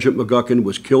 Sergeant McGuckin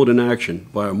was killed in action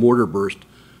by a mortar burst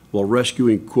while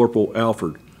rescuing Corporal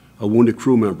Alford, a wounded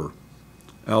crew member.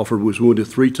 Alford was wounded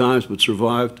 3 times but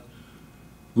survived,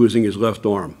 losing his left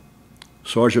arm.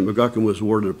 Sergeant McGuckin was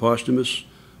awarded a posthumous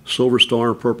Silver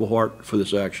Star and Purple Heart for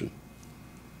this action.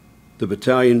 The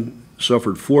battalion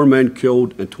suffered 4 men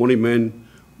killed and 20 men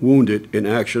wounded in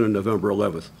action on November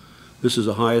 11th. This is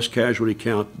the highest casualty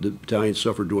count the battalion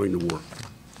suffered during the war.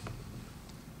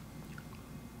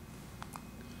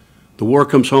 The war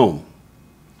comes home.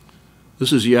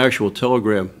 This is the actual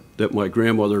telegram that my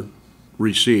grandmother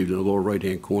received in the lower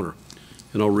right-hand corner,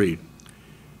 and I'll read.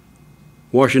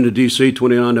 Washington, D.C.,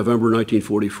 29 November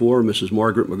 1944, Mrs.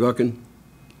 Margaret McGuckin,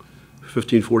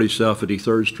 1540 South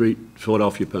 53rd Street,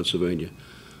 Philadelphia, Pennsylvania.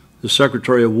 The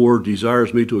Secretary of War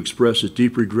desires me to express his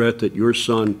deep regret that your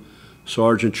son,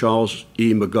 Sergeant Charles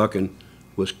E. McGuckin,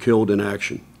 was killed in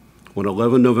action on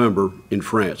 11 November in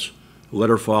France. The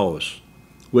letter follows.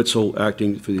 Witzel,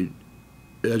 acting for the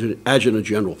Adjutant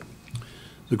General.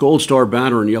 The Gold Star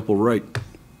banner in the upper right.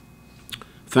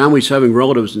 Families having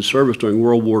relatives in service during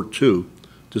World War II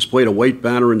displayed a white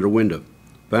banner in their window.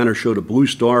 Banner showed a blue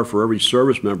star for every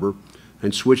service member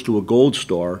and switched to a gold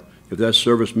star if that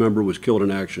service member was killed in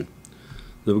action.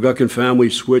 The McGuckin family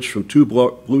switched from 2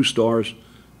 blue stars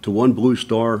to 1 blue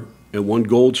star and 1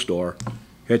 gold star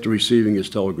after receiving his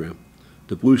telegram.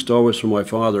 The blue star was for my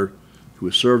father, who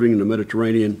was serving in the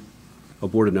Mediterranean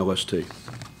aboard an LST.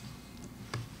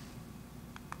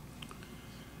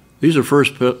 These are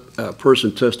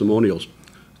first-person testimonials.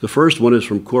 The first one is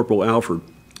from Corporal Alford,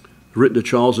 written to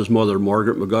Charles's mother,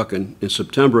 Margaret McGuckin, in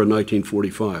September of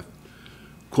 1945.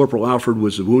 Corporal Alford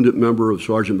was a wounded member of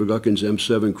Sergeant McGuckin's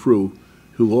M7 crew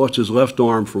who lost his left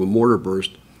arm from a mortar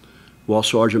burst while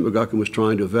Sergeant McGuckin was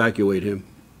trying to evacuate him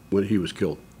when he was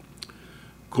killed.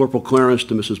 Corporal Clarence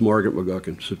to Mrs. Margaret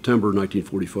McGuckin, September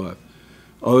 1945. I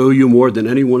owe you more than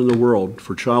anyone in the world,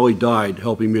 for Charlie died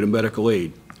helping me to medical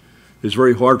aid. It's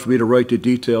very hard for me to write the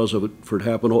details of it, for it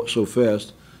happened so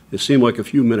fast. It seemed like a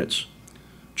few minutes.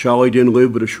 Charlie didn't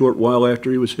live but a short while after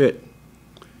he was hit.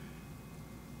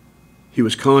 He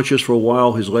was conscious for a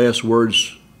while. His last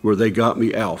words were, "They got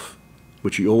me, Alf,"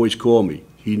 which he always called me.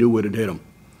 He knew what had hit him.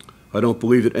 I don't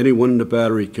believe that anyone in the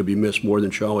battery could be missed more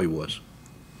than Charlie was.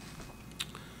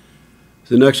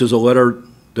 The next is a letter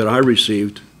that I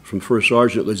received from First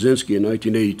Sergeant Lazinski in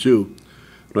 1982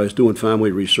 when I was doing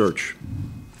family research.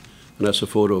 And that's a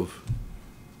photo of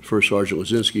First Sergeant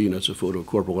Lazinski, and that's a photo of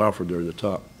Corporal Alford there in the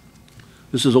top.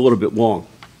 This is a little bit long.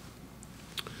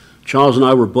 Charles and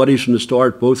I were buddies from the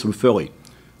start, both from Philly.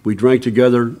 We drank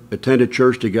together, attended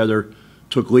church together,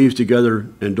 took leave together,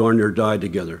 and darn near died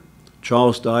together.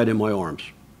 Charles died in my arms.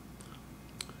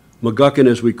 McGuckin,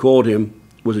 as we called him,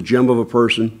 was a gem of a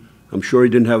person. I'm sure he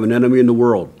didn't have an enemy in the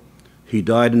world. He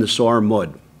died in the Saar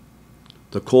mud.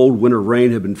 The cold winter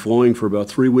rain had been flowing for about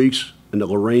 3 weeks, and the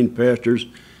Lorraine pastures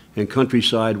and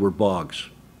countryside were bogs.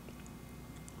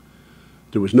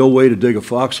 There was no way to dig a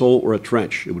foxhole or a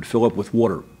trench. It would fill up with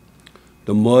water.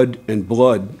 The mud and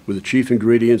blood were the chief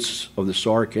ingredients of the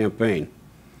Saar campaign.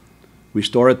 We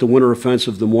started the winter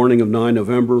offensive the morning of 9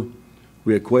 November.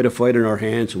 We had quite a fight in our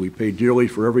hands, and we paid dearly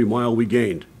for every mile we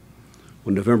gained.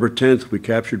 On November 10th, we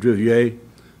captured Viviers,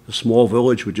 a small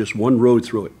village with just 1 road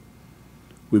through it.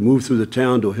 We moved through the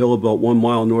town to a hill about 1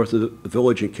 mile north of the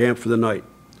village and camped for the night.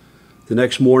 The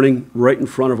next morning, right in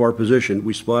front of our position,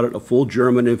 we spotted a full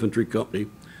German infantry company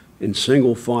in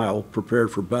single file prepared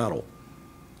for battle,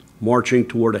 marching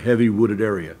toward a heavy wooded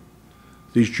area.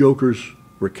 These jokers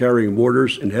were carrying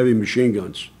mortars and heavy machine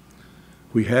guns.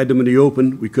 We had them in the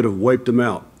open. We could have wiped them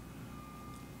out.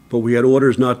 But we had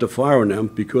orders not to fire on them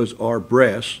because our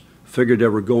brass figured they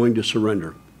were going to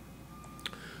surrender.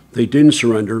 They didn't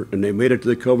surrender, and they made it to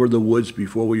the cover of the woods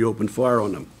before we opened fire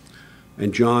on them.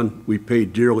 And John, we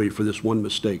paid dearly for this one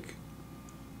mistake.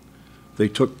 They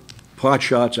took pot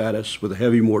shots at us with the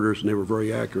heavy mortars, and they were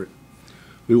very accurate.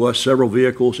 We lost several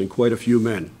vehicles and quite a few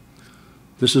men.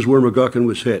 This is where McGuckin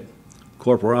was hit.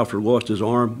 Corporal Alford lost his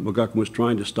arm. McGuckin was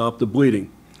trying to stop the bleeding.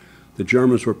 The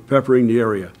Germans were peppering the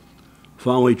area.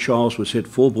 Finally, Charles was hit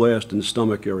full blast in the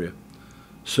stomach area.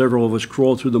 Several of us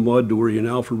crawled through the mud to where he and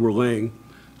Alfred were laying.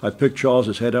 I picked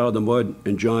Charles's head out of the mud,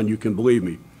 and John, you can believe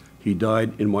me, he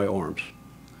died in my arms.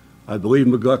 I believe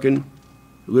McGuckin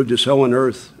lived his hell on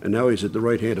earth, and now he's at the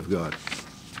right hand of God.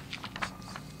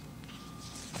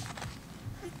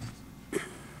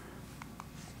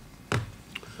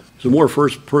 Some more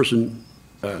first-person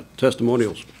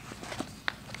testimonials.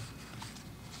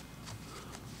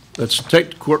 That's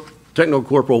Techno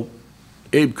Corporal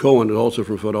Abe Cohen, also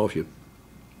from Philadelphia.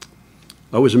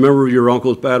 I was a member of your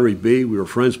uncle's Battery B. We were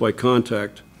friends by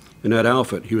contact in that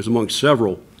outfit. He was among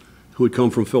several who had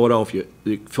come from Philadelphia,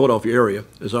 the Philadelphia area,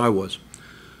 as I was.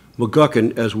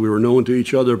 McGuckin, as we were known to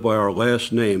each other by our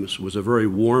last names, was a very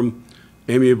warm,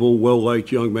 amiable,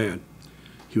 well-liked young man.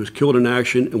 He was killed in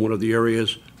action in one of the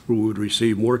areas where we would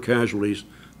receive more casualties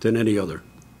than any other.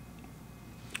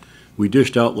 We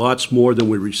dished out lots more than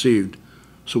we received,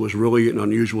 so it was really an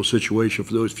unusual situation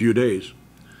for those few days.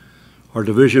 Our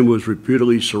division was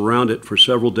repeatedly surrounded for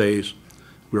several days.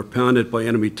 We were pounded by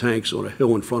enemy tanks on a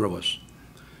hill in front of us.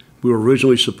 We were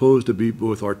originally supposed to be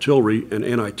both artillery and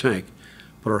anti-tank,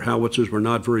 but our howitzers were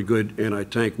not very good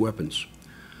anti-tank weapons.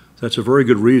 That's a very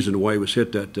good reason why he was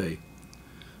hit that day.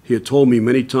 He had told me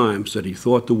many times that he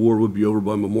thought the war would be over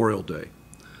by Memorial Day.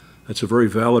 That's a very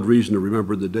valid reason to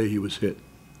remember the day he was hit.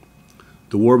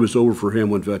 The war was over for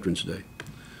him on Veterans Day.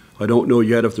 I don't know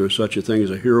yet if there's such a thing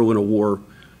as a hero in a war,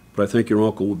 but I think your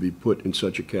uncle would be put in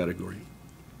such a category.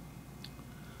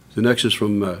 The next is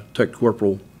from Tech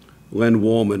Corporal Len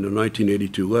Wallman, a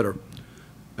 1982 letter.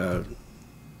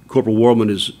 Corporal Wallman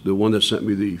is the one that sent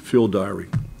me the field diary.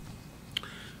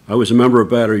 I was a member of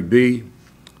Battery B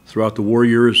throughout the war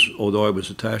years, although I was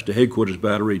attached to Headquarters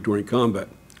Battery during combat.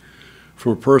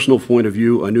 From a personal point of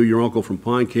view, I knew your uncle from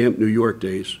Pine Camp, New York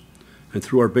days, and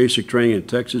through our basic training in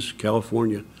Texas,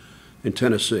 California, and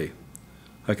Tennessee.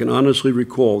 I can honestly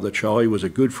recall that Charlie was a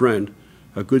good friend,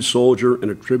 a good soldier, and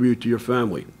a tribute to your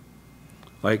family.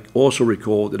 I also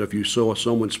recall that if you saw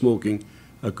someone smoking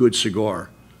a good cigar,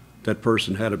 that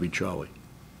person had to be Charlie.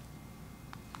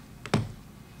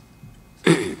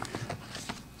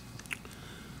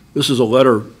 This is a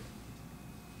letter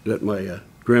that my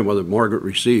grandmother, Margaret,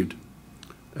 received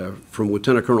from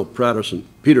Lieutenant Colonel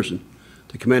Peterson,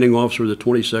 the commanding officer of the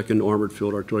 22nd Armored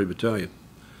Field Artillery Battalion.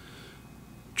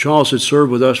 Charles had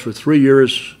served with us for 3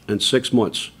 years and 6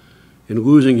 months. In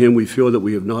losing him, we feel that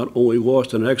we have not only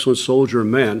lost an excellent soldier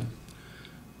and man,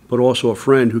 but also a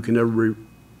friend who can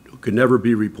never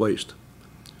be replaced.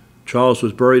 Charles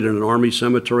was buried in an army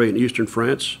cemetery in eastern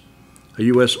France. A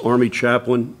U.S. Army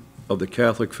chaplain of the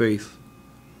Catholic faith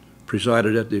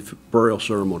presided at the burial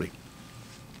ceremony.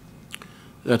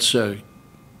 That's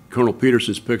Colonel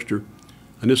Peterson's picture,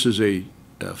 and this is a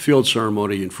field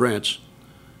ceremony in France.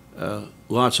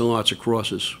 Lots and lots of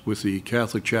crosses with the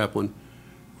Catholic chaplain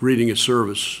reading his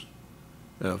service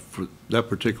for that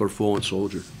particular fallen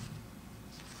soldier.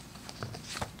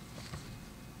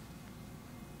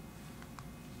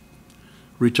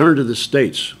 Return to the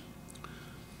States.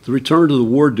 The return to the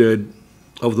war dead,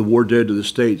 of the war dead to the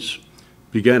States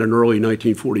began in early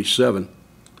 1947.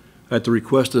 At the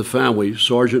request of the family,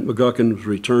 Sergeant McGuckin was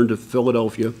returned to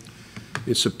Philadelphia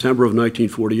in September of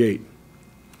 1948.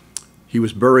 He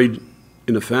was buried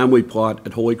in the family plot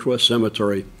at Holy Cross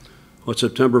Cemetery on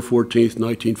September 14th,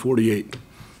 1948.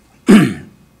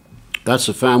 That's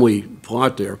the family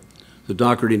plot there, the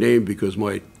Doherty name, because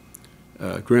my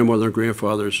grandmother and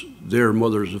grandfathers, their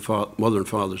mother and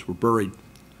fathers were buried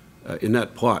in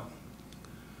that plot.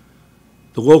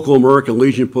 The local American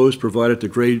Legion Post provided the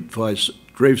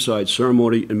graveside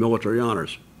ceremony and military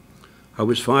honors. I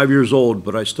was 5 years old,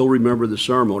 but I still remember the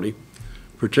ceremony,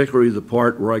 particularly the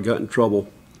part where I got in trouble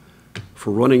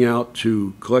for running out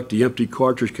to collect the empty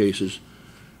cartridge cases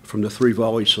from the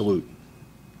 3-volley salute.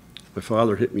 My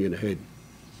father hit me in the head.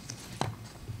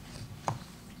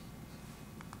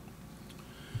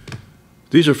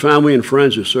 These are family and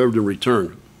friends who served in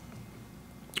return.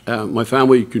 My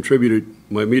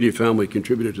immediate family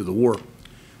contributed to the war.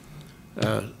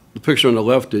 The picture on the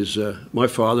left is my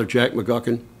father, Jack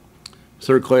McGuckin,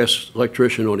 third-class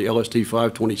electrician on the LST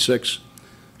 526,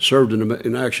 served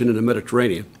in action in the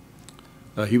Mediterranean.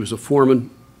 He was a foreman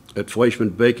at Fleischmann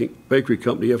Bakery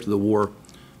Company after the war.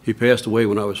 He passed away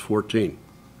when I was 14.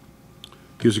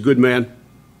 He was a good man,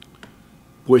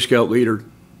 Boy Scout leader,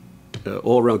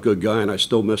 all-around good guy, and I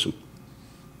still miss him.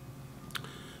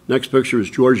 Next picture is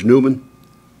George Newman,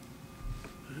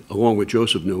 along with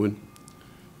Joseph Newman.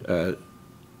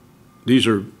 These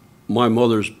are my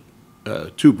mother's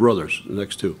 2 brothers, the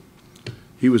next 2.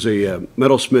 He was a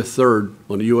metalsmith third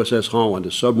on the USS Holland,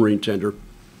 a submarine tender,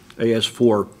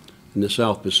 AS-4 in the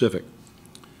South Pacific.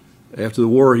 After the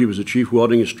war, he was a chief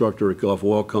welding instructor at Gulf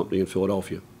Oil Company in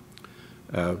Philadelphia.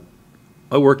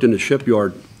 I worked in the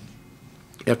shipyard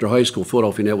after high school,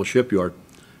 Philadelphia Naval Shipyard,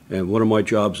 and one of my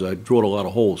jobs, I drilled a lot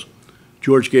of holes.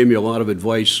 George gave me a lot of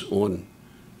advice on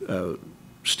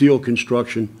steel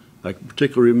construction. I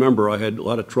particularly remember I had a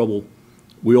lot of trouble,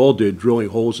 we all did, drilling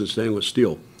holes in stainless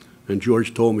steel. And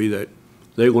George told me that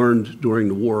they learned during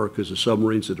the war, because the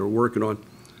submarines that they were working on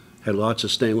had lots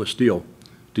of stainless steel,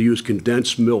 to use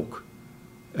condensed milk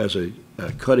as a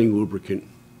cutting lubricant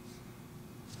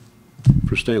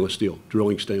for stainless steel,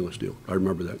 drilling stainless steel. I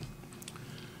remember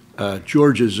that.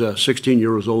 George is 16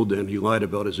 years old then. He lied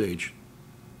about his age.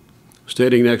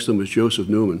 Standing next to him was Joseph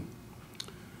Newman.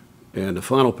 And the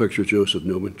final picture of Joseph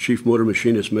Newman, Chief Motor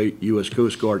Machinist Mate, U.S.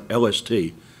 Coast Guard, LST,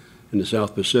 in the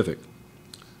South Pacific.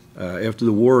 After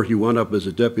the war, he wound up as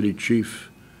a deputy chief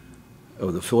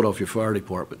of the Philadelphia Fire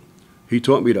Department. He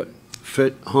taught me to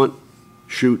fit, hunt,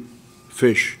 shoot,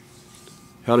 fish,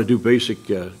 how to do basic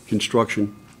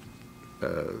construction,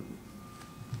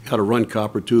 how to run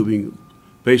copper tubing,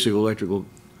 basic electrical.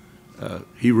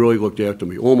 He really looked after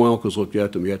me. All my uncles looked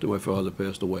after me after my father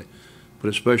passed away, but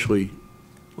especially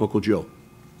Uncle Joe.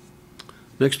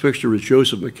 Next picture is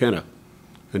Joseph McKenna,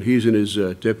 and he's in his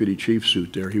deputy chief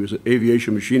suit there. He was an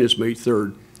aviation machinist mate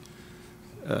 3rd,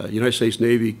 United States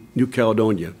Navy, New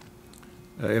Caledonia.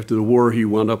 After the war, he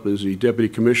wound up as the deputy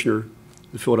commissioner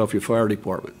of the Philadelphia Fire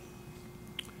Department.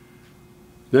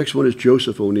 Next one is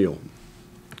Joseph O'Neill.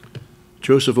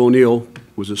 Joseph O'Neill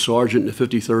was a sergeant in the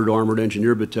 53rd Armored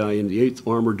Engineer Battalion, the 8th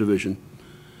Armored Division,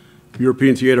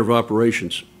 European Theater of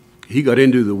Operations. He got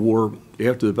into the war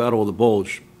after the Battle of the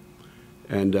Bulge,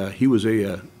 and he was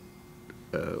a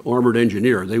armored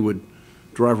engineer. They would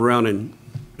drive around in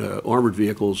armored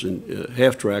vehicles and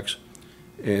half-tracks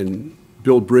and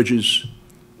build bridges,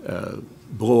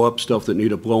 blow up stuff that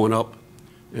needed blowing up,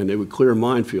 and they would clear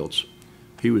minefields.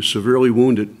 He was severely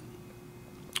wounded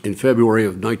in February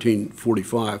of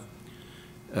 1945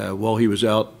 while he was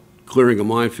out clearing a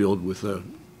minefield with a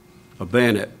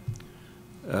bayonet.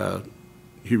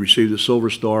 He received a Silver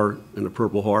Star and a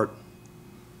Purple Heart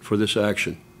for this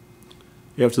action.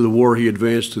 After the war, he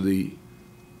advanced to the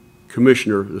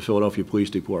commissioner of the Philadelphia Police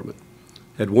Department.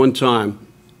 At one time,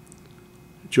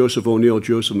 Joseph O'Neill,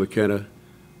 Joseph McKenna,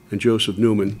 and Joseph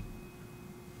Newman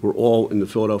were all in the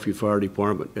Philadelphia Fire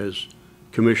Department as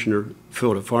commissioner,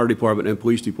 Philadelphia Fire Department and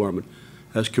Police Department,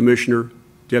 as commissioner,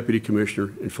 deputy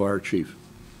commissioner, and fire chief.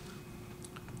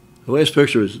 The last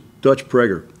picture is Dutch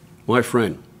Prager, my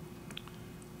friend.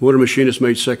 Motor Machinist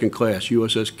Mate 2nd Class,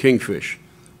 USS Kingfish,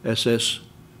 SS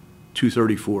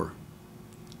 234.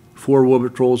 4 war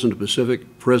patrols in the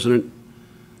Pacific, President,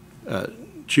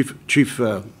 Chief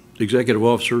Executive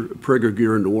Officer, Prager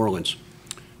Gear in New Orleans.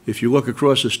 If you look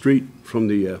across the street from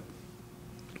the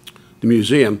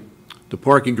museum, the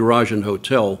parking garage and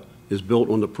hotel is built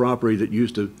on the property that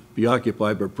used to be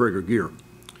occupied by Prager Gear.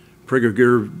 Prager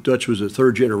Gear, Dutch was a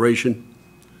 3rd generation.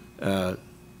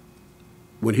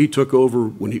 When he took over,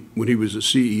 when he was the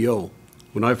CEO,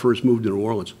 when I first moved to New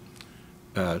Orleans,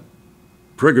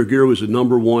 Prager Gear was the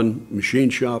 #1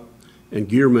 machine shop and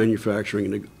gear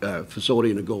manufacturing facility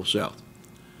in the Gulf South.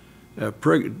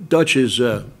 Dutch is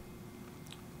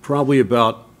probably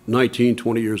about 19,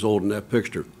 20 years old in that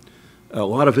picture. A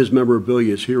lot of his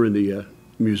memorabilia is here in the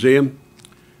museum,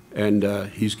 and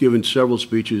he's given several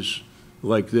speeches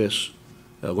like this,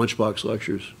 lunchbox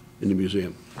lectures in the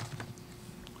museum.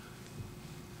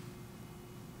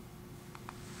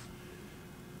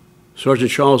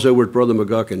 Sergeant Charles Edward Brother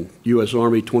McGuckin, U.S.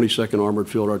 Army 22nd Armored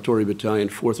Field Artillery Battalion,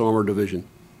 4th Armored Division.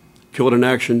 Killed in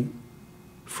action,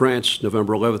 France,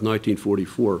 November 11,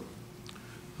 1944.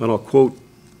 And I'll quote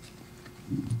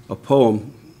a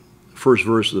poem, first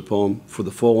verse of the poem, For the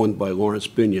Fallen by Lawrence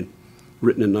Binion,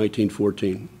 written in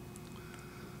 1914.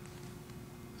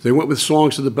 They went with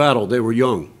songs to the battle. They were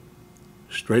young,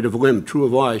 straight of limb, true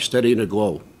of eye, steady in a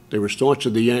glow. They were staunch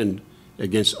to the end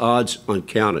against odds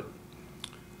uncounted.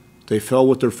 They fell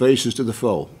with their faces to the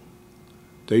foe.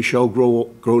 They shall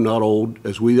grow not old,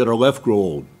 as we that are left grow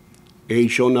old.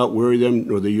 Age shall not weary them,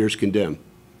 nor the years condemn.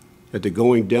 At the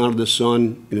going down of the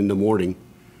sun and in the morning,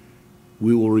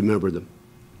 we will remember them.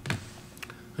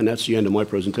 And that's the end of my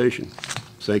presentation.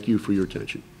 Thank you for your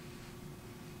attention.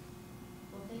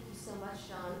 Well, thank you so much,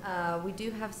 John. We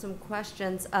do have some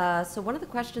questions. So one of the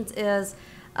questions is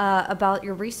about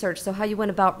your research. So how you went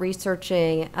about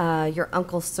researching your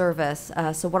uncle's service.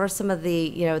 So what are some of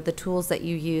the, the tools that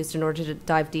you used in order to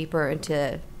dive deeper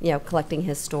into, collecting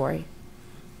his story?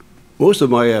 Most of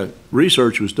my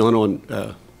research was done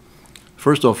on,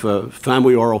 first off,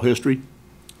 family oral history.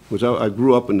 I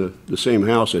grew up in the same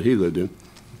house that he lived in.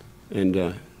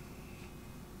 And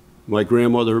my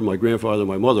grandmother, my grandfather,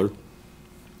 my mother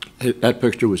that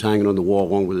picture was hanging on the wall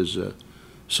along with his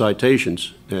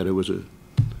citations, and it was a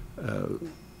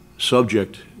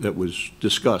subject that was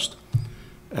discussed.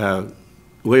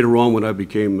 Later on, when I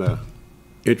became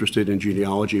interested in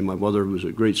genealogy, my mother was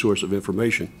a great source of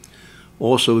information.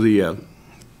 Also, the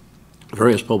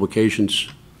various publications,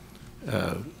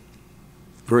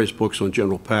 various books on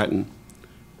General Patton,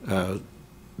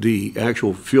 the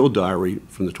actual field diary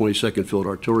from the 22nd Field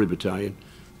Artillery Battalion,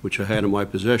 which I had in my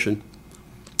possession,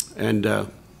 and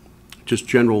just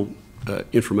general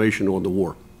information on the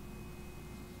war.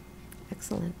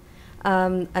 Excellent.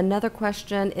 Another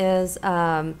question is,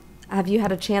 have you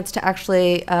had a chance to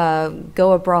actually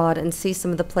go abroad and see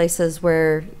some of the places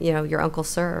where, you know, your uncle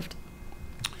served?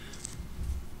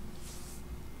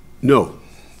 No,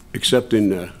 except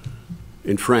in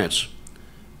France.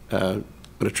 On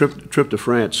a trip to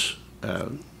France,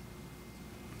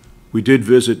 we did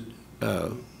visit,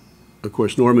 of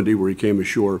course, Normandy, where he came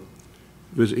ashore.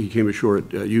 He came ashore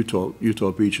at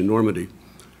Utah Beach in Normandy,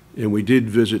 and we did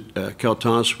visit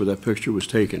Coutances, where that picture was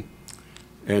taken,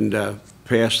 and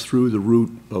passed through the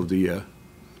route of the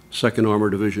 2nd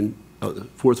Armored Division,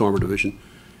 4th Armored Division,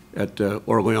 at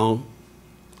Orléans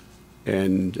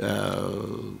and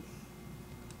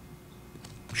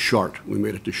Chartres. We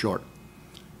made it to Chartres.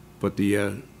 But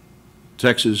the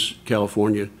Texas,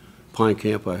 California, Pine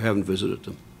Camp, I haven't visited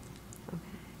them. Okay.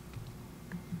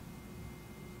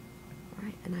 All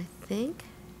right, and I think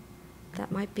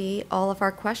that might be all of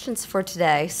our questions for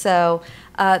today. So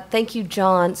thank you,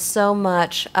 John, so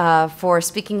much for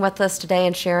speaking with us today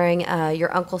and sharing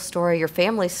your uncle's story, your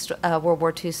family's World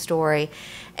War II story.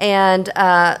 And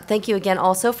thank you again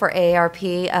also for AARP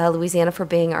Louisiana for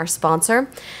being our sponsor.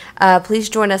 Please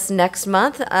join us next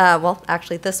month, well,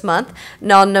 actually this month,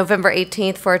 on November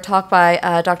 18th for a talk by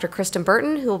Dr. Kristen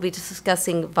Burton, who will be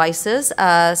discussing vices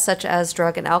such as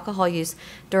drug and alcohol use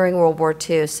during World War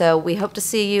II. So we hope to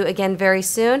see you again very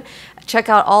soon. Check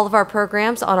out all of our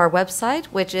programs on our website,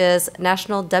 which is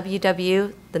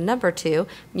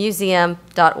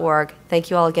nationalww2museum.org. Thank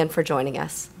you all again for joining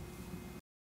us.